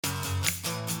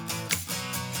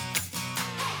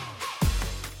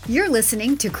You're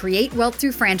listening to Create Wealth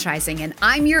Through Franchising, and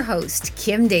I'm your host,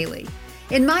 Kim Daly.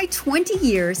 In my 20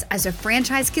 years as a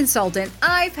franchise consultant,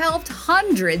 I've helped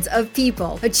hundreds of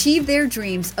people achieve their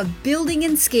dreams of building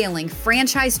and scaling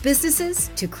franchise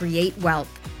businesses to create wealth.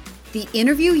 The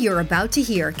interview you're about to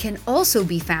hear can also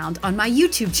be found on my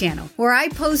YouTube channel, where I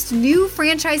post new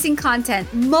franchising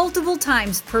content multiple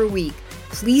times per week.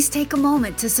 Please take a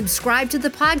moment to subscribe to the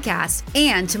podcast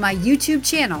and to my YouTube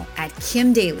channel at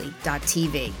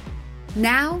kimdaly.tv.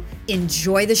 Now,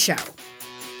 enjoy the show.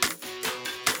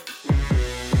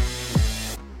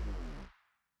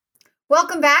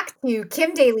 Welcome back to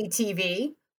Kim Daly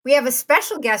TV. We have a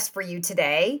special guest for you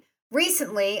today.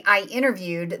 Recently, I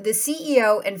interviewed the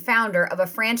CEO and founder of a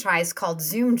franchise called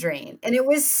Zoom Drain, and it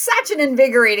was such an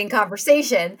invigorating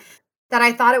conversation that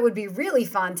I thought it would be really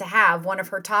fun to have one of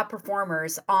her top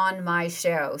performers on my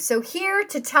show. So here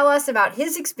to tell us about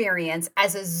his experience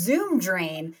as a Zoom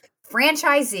Drain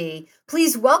franchisee,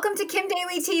 please welcome to Kim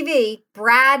Daly TV,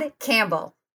 Brad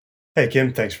Campbell. Hey,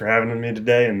 Kim, thanks for having me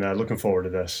today and looking forward to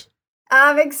this.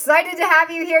 I'm excited to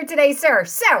have you here today, sir.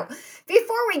 So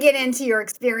before we get into your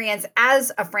experience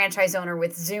as a franchise owner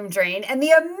with Zoom Drain and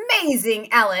the amazing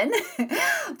Ellen,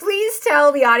 please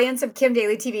tell the audience of Kim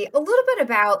Daly TV a little bit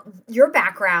about your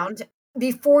background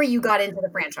before you got into the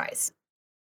franchise.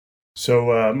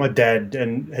 So my dad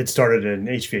had started an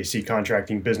HVAC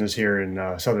contracting business here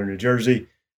in southern New Jersey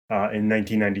in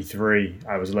 1993.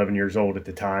 I was 11 years old at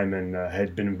the time and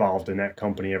had been involved in that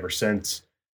company ever since.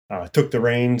 Took the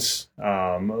reins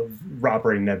of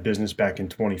operating that business back in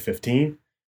 2015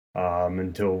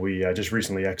 until we just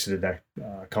recently exited that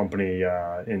company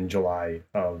in July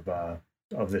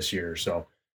of this year. So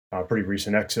pretty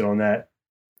recent exit on that.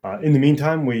 In the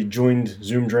meantime, we joined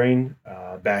Zoom Drain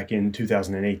back in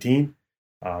 2018,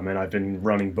 and I've been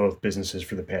running both businesses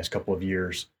for the past couple of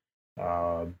years,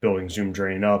 building Zoom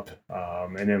Drain up,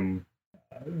 and then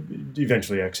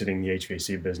eventually exiting the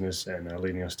HVAC business and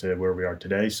leading us to where we are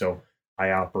today. So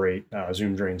I operate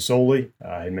Zoom Drain solely.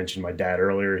 I mentioned my dad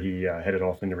earlier. He headed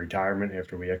off into retirement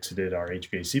after we exited our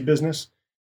HVAC business.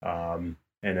 And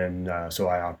then so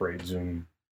I operate Zoom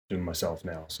myself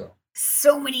now.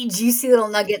 So many juicy little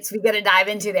nuggets we got to dive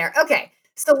into there. Okay,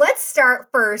 so let's start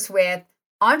first with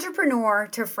entrepreneur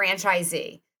to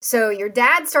franchisee. So your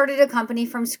dad started a company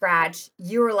from scratch.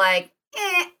 You were like,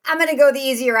 I'm going to go the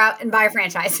easier route and buy a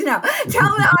franchise. No, tell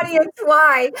the audience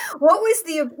why. What was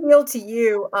the appeal to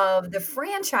you of the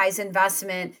franchise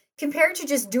investment compared to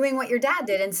just doing what your dad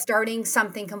did and starting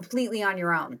something completely on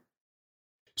your own?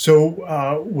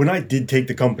 So when I did take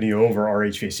the company over, our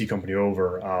HVAC company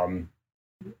over,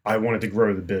 I wanted to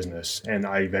grow the business, and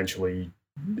I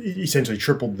essentially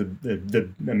tripled the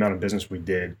amount of business we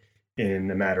did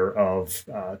in a matter of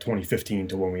 2015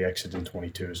 to when we exited in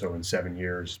 22. So in 7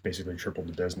 years, basically tripled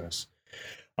the business.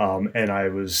 And I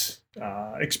was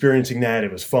experiencing that.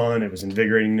 It was fun. It was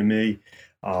invigorating to me.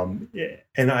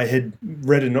 And I had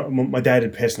read, my dad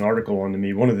had passed an article on to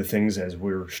me. One of the things as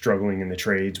we were struggling in the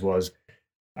trades was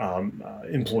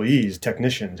employees,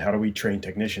 technicians. How do we train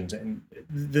technicians? And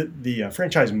the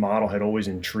franchise model had always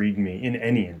intrigued me in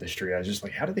any industry. I was just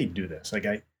like, how do they do this? Like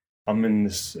I'm in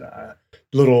this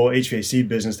little HVAC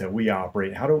business that we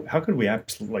operate. How could we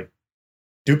absolutely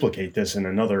duplicate this in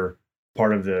another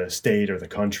part of the state or the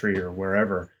country or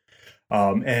wherever?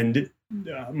 And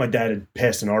my dad had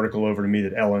passed an article over to me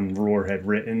that Ellen Rohr had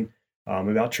written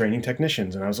about training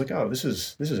technicians, and I was like, oh, this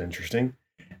is interesting.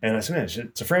 And I said, man,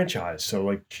 it's a franchise.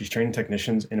 So she's training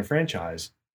technicians in a franchise,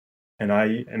 and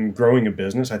I am growing a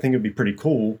business. I think it'd be pretty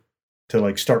cool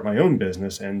to start my own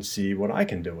business and see what I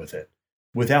can do with it,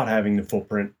 without having the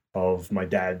footprint of my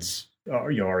dad's, our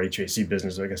HVAC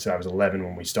business. Like I said, I was 11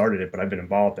 when we started it, but I've been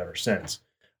involved ever since.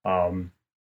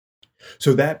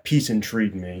 So that piece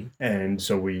intrigued me. And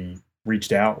so we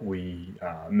reached out, we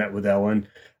met with Ellen,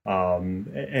 and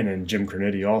then Jim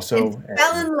Crenity also.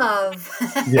 Fell in love.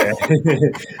 Yeah.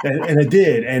 and I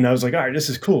did. And I was like, all right, this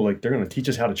is cool. They're going to teach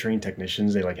us how to train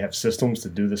technicians. They have systems to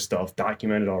do this stuff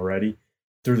documented already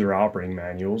through their operating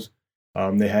manuals.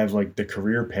 They have the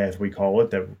career path, we call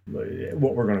it, that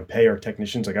what we're going to pay our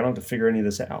technicians. I don't have to figure any of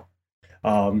this out.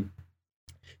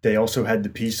 They also had the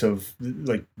piece of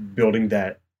building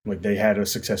that, they had a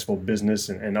successful business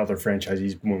and other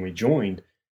franchisees when we joined.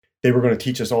 They were going to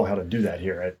teach us all how to do that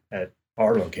here at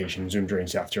our location, Zoom Drain,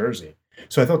 South Jersey.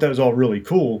 So I thought that was all really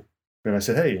cool. And I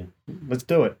said, hey, let's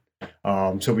do it.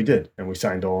 So we did, and we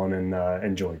signed on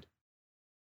and joined.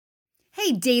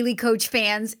 Hey, Daily Coach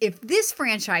fans, if this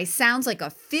franchise sounds like a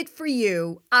fit for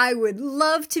you, I would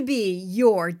love to be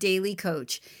your daily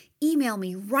coach. email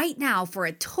me right now for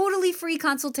a totally free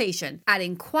consultation at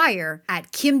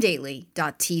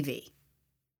inquire@kimdaly.tv.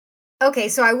 Okay,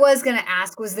 so I was going to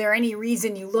ask, was there any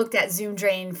reason you looked at Zoom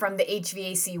Drain from the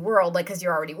HVAC world, like because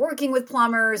you're already working with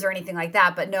plumbers or anything like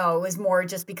that? But no, it was more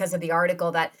just because of the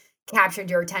article that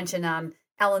captured your attention on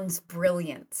Ellen's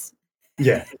brilliance.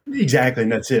 Yeah, exactly.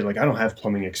 And that's it. Like I don't have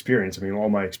plumbing experience. I mean, all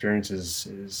my experience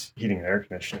is heating and air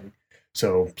conditioning.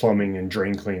 So plumbing and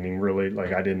drain cleaning really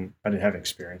like I didn't have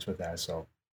experience with that. So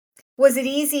Was it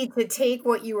easy to take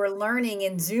what you were learning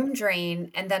in Zoom Drain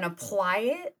and then apply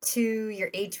it to your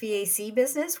HVAC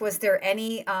business? Was there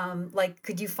any,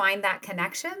 could you find that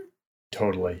connection?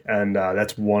 totally. And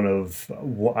that's one of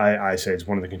what I say it's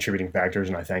one of the contributing factors.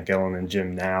 And I thank Ellen and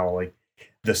Jim now. Like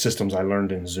the systems I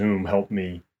learned in Zoom helped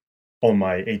me on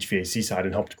my HVAC side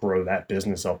and helped grow that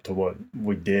business up to what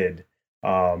we did.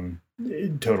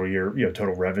 Total year,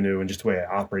 total revenue and just the way I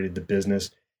operated the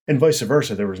business and vice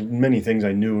versa. There was many things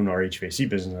I knew in our HVAC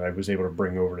business that I was able to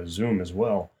bring over to Zoom as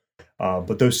well.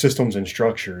 But those systems and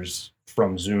structures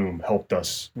from Zoom helped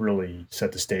us really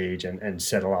set the stage and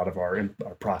set a lot of our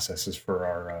processes for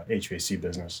our HVAC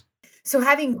business. So,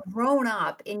 having grown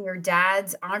up in your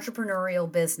dad's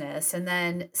entrepreneurial business and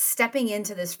then stepping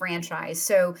into this franchise,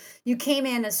 so you came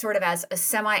in as sort of as a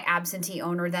semi absentee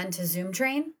owner then to Zoom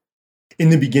Train? In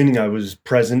the beginning, I was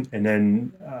present, and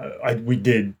then we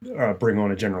did bring on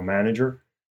a general manager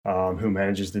who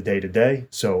manages the day to day.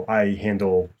 So I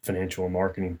handle financial and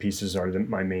marketing pieces are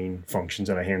my main functions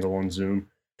that I handle on Zoom.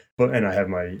 And I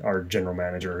have our general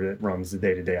manager that runs the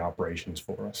day to day operations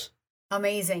for us.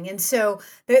 Amazing. And so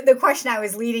the question I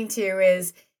was leading to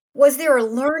is, was there a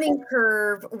learning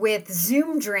curve with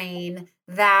Zoom Drain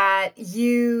that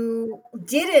you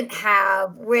didn't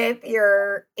have with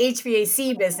your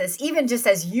HVAC business, even just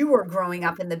as you were growing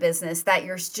up in the business, that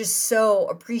you're just so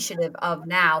appreciative of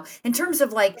now in terms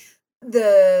of like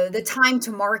the time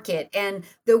to market and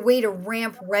the way to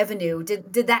ramp revenue?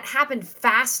 Did that happen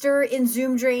faster in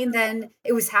Zoom Drain than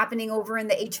it was happening over in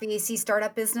the HVAC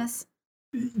startup business?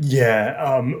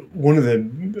 Yeah, one of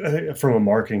the from a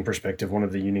marketing perspective, one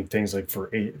of the unique things like for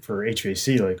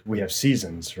HVAC, like we have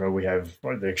seasons, right? We have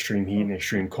the extreme heat and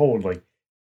extreme cold, like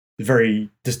very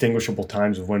distinguishable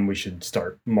times of when we should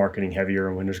start marketing heavier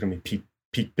and when there's going to be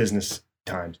peak business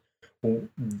times. Well,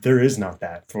 there is not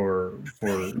that for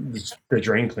the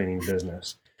drain cleaning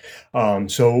business.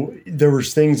 So there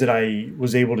was things that I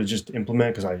was able to just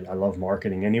implement because I love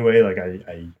marketing anyway. Like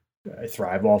I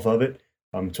thrive off of it.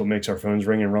 So it makes our phones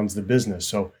ring and runs the business.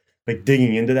 So like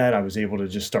digging into that, I was able to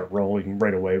just start rolling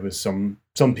right away with some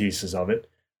pieces of it.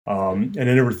 And then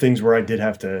there were things where I did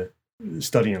have to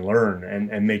study and learn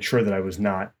and make sure that I was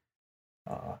not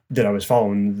that I was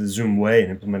following the Zoom way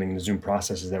and implementing the Zoom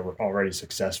processes that were already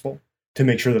successful to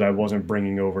make sure that I wasn't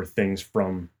bringing over things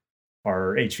from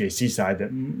our HVAC side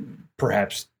that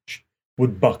perhaps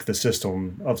would buck the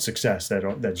system of success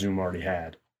that Zoom already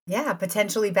had. Yeah,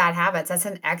 potentially bad habits. That's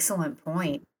an excellent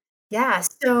point. Yeah.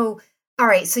 So, all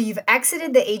right. So you've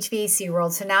exited the HVAC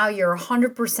world. So now you're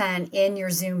 100% in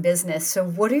your Zoom business. So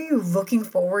what are you looking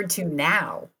forward to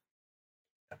now?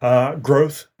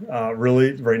 Growth,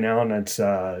 really, right now, and that's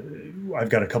I've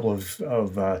got a couple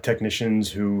of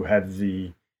technicians who have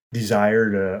the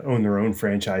desire to own their own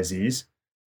franchisees,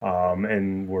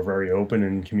 and we're very open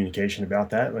in communication about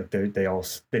that. Like they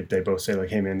both say like,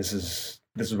 "Hey, man, this is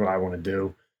what I want to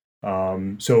do."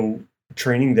 So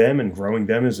training them and growing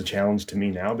them is a challenge to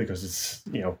me now because it's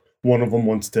one of them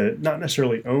wants to not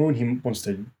necessarily own; he wants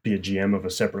to be a GM of a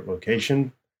separate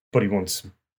location, but he wants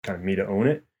kind of me to own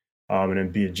it and then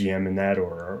be a GM in that,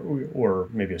 or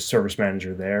maybe a service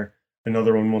manager there.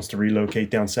 Another one wants to relocate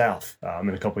down south in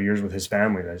a couple of years with his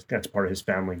family. That's part of his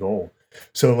family goal.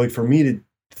 So, like for me to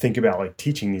think about like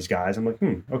teaching these guys, I'm like,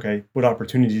 okay, what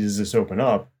opportunity does this open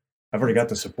up? I've already got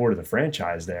the support of the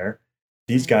franchise there.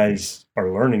 These guys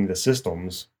are learning the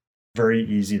systems, very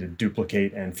easy to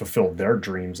duplicate and fulfill their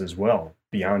dreams as well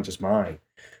beyond just mine.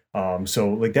 So,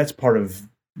 like that's part of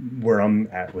where I'm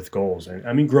at with goals, and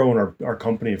I mean growing our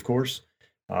company, of course.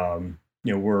 We're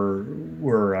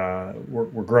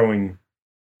growing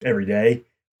every day.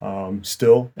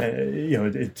 Still,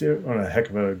 it's on a heck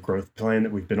of a growth plan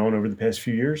that we've been on over the past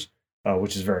few years,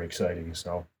 which is very exciting.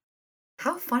 So,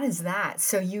 How fun is that?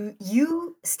 So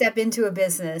you step into a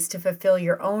business to fulfill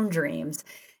your own dreams,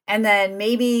 and then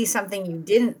maybe something you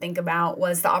didn't think about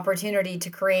was the opportunity to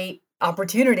create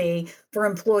opportunity for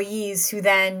employees who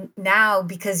then now,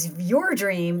 because of your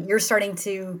dream, you're starting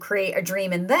to create a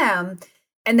dream in them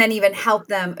and then even help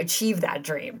them achieve that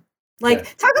dream. Like, Yeah.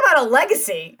 talk about a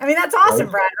legacy. I mean, that's awesome,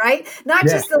 Right. Brad, right? Not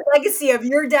Yeah. just the legacy of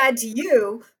your dad to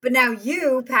you, but now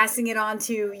you passing it on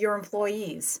to your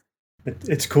employees.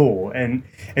 It's cool. And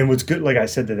what's good, like I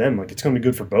said to them, like it's going to be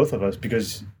good for both of us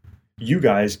because you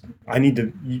guys,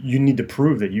 you need to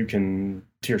prove that you can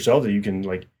to yourself that you can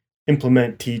like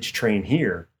implement, teach, train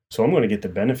here. So I'm going to get the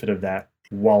benefit of that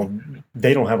while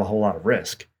they don't have a whole lot of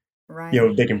risk.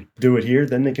 Right. They can do it here,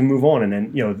 then they can move on. And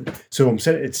then, so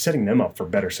it's setting them up for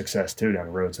better success too down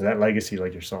the road. So that legacy,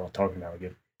 like you're talking about,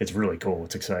 like it's really cool.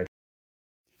 It's exciting.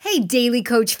 Hey, Daily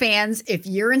Coach fans, if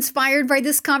you're inspired by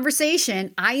this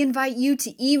conversation, I invite you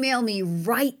to email me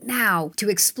right now to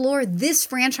explore this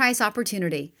franchise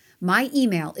opportunity. My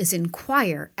email is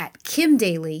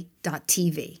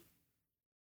inquire@kimdaly.tv.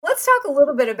 Let's talk a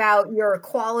little bit about your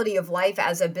quality of life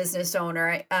as a business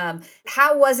owner.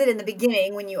 How was it in the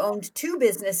beginning when you owned two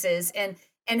businesses, and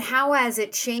how has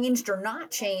it changed or not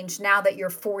changed now that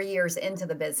you're 4 years into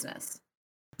the business?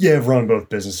 Yeah, I've run both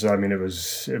businesses. I mean, it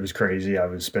was crazy. I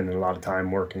was spending a lot of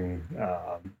time working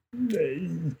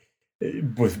with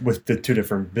the two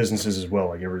different businesses as well.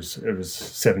 Like it was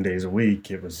 7 days a week.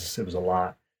 It was a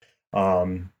lot.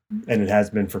 And it has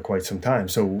been for quite some time.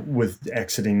 So with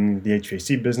exiting the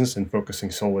HVAC business and focusing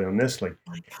solely on this, like,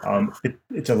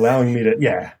 it's allowing me to,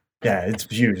 it's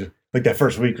huge. Like the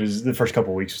first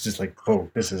couple of weeks was just like, oh,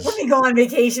 Let me go on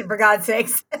vacation for God's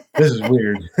sakes. this is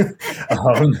weird.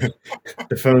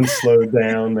 The phone slowed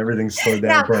down, everything slowed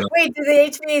down. Now, wait, do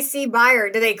the HVAC buyer,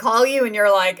 do they call you and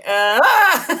you're like, sorry,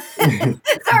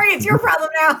 it's your problem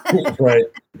now. Right.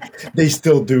 They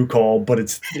still do call, but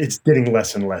it's getting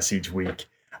less and less each week,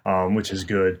 which is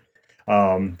good.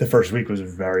 The first week was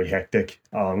very hectic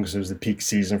because it was the peak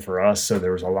season for us, so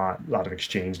there was a lot of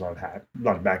exchange, a lot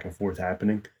of back and forth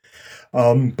happening.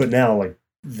 But now, like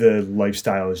the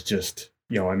lifestyle is just,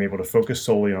 I'm able to focus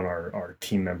solely on our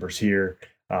team members here,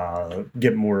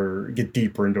 get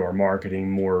deeper into our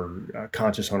marketing, more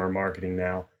conscious on our marketing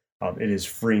now. It is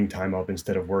freeing time up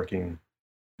instead of working,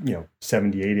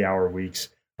 70, 80-hour weeks.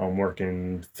 I'm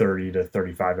working 30 to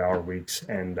 35-hour weeks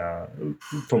and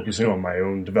focusing on my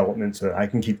own development so that I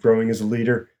can keep growing as a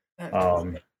leader.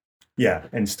 And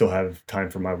still have time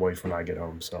for my wife when I get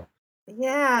home. So.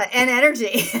 Yeah, and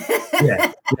energy.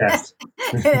 Yeah, yes.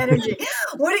 And energy.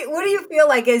 What do you feel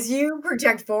like as you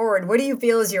project forward? What do you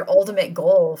feel is your ultimate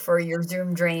goal for your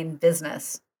Zoom Drain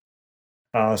business?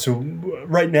 So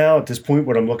right now at this point,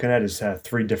 what I'm looking at is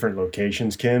 3 different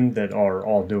locations, Kim, that are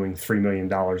all doing $3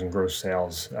 million in gross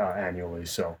sales annually.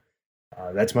 So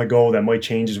that's my goal. That might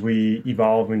change as we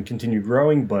evolve and continue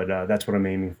growing, but that's what I'm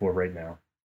aiming for right now.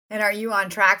 And are you on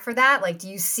track for that? Like, do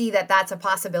you see that that's a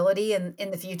possibility in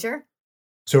the future?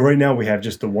 So right now we have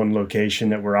just the one location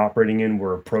that we're operating in.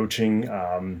 We're approaching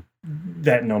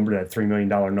that number, that $3 million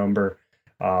number,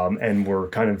 and we're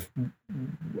kind of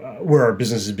where our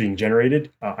business is being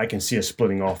generated. I can see us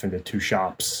splitting off into 2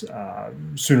 shops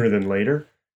sooner than later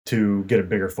to get a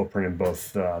bigger footprint in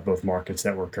both markets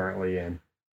that we're currently in.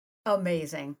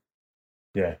 Amazing.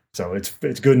 Yeah, so it's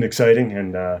good and exciting,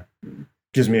 and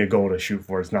gives me a goal to shoot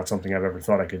for. It's not something I've ever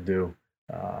thought I could do,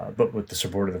 but with the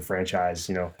support of the franchise,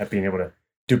 being able to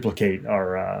duplicate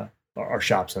our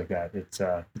shops like that, it's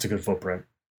a good footprint.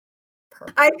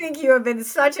 I think you have been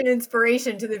such an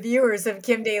inspiration to the viewers of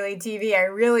Kim Daly TV. I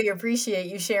really appreciate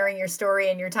you sharing your story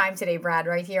and your time today, Brad,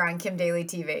 right here on Kim Daly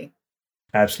TV.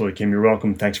 Absolutely, Kim. You're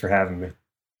welcome. Thanks for having me.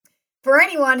 For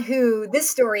anyone who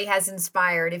this story has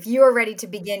inspired, if you are ready to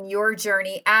begin your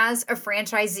journey as a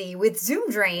franchisee with Zoom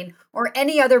Drain or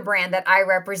any other brand that I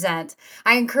represent,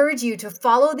 I encourage you to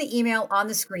follow the email on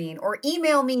the screen or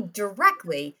email me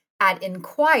directly at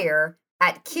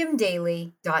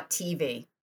inquire@kimdaly.tv.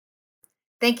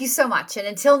 Thank you so much. And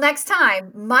until next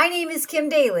time, my name is Kim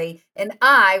Daly, and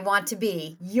I want to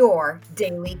be your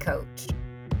daily coach.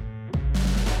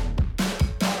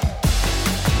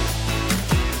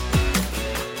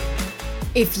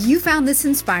 If you found this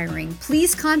inspiring,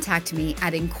 please contact me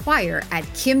at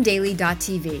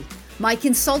inquire@kimdaly.tv. My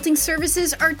consulting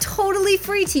services are totally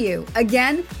free to you.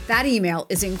 Again, that email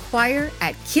is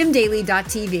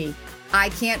inquire@kimdaly.tv. I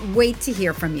can't wait to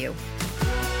hear from you.